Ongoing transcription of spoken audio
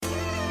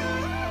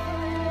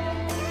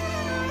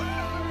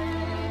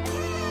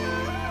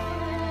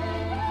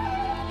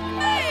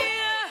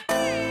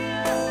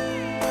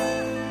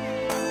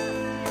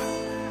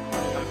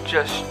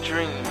just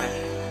dreaming.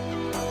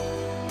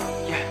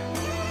 Yeah.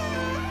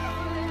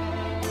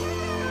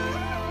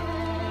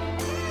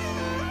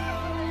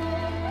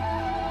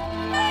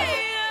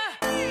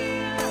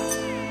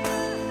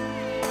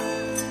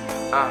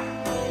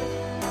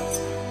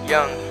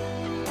 Young,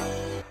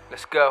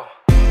 let's go.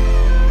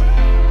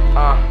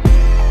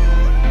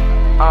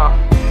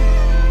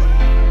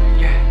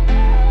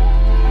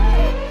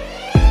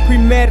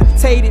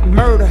 Premeditated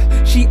murder,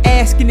 she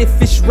asking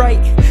if it's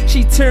right.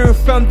 She turned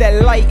from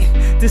that light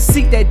to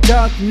seek that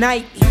dark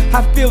night.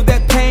 I feel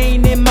that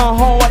pain in my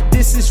heart,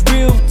 this is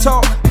real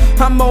talk.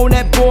 I'm on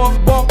that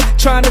boardwalk,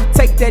 trying to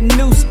take that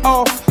noose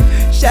off.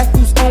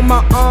 Shackles on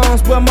my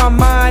arms, but my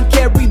mind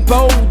carry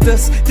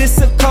boulders. This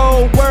a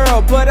cold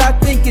world, but I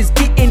think it's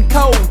getting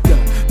colder.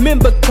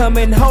 Remember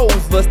coming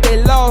hovers,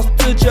 they lost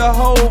to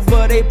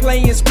Jehovah. They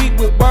playing sweet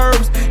with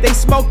words, they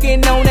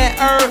smoking on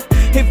that earth.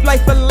 If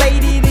life a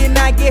lady, then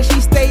I guess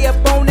she stay up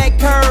on that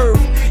curve.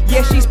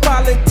 Yeah, she's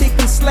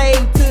politicking,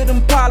 slave to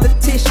them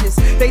politicians.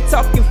 They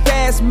talking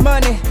fast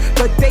money,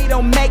 but they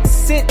don't make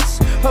sense.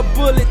 A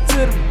bullet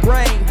to the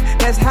brain,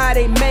 that's how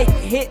they make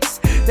hits.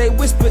 They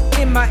whisper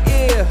in my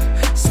ear,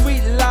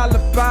 sweet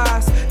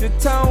lullabies. The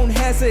tone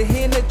has a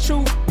hint of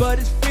truth, but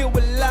it's filled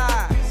with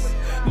lies.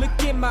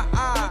 Look in my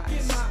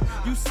eyes,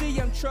 you see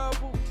I'm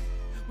troubled.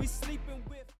 We sleeping.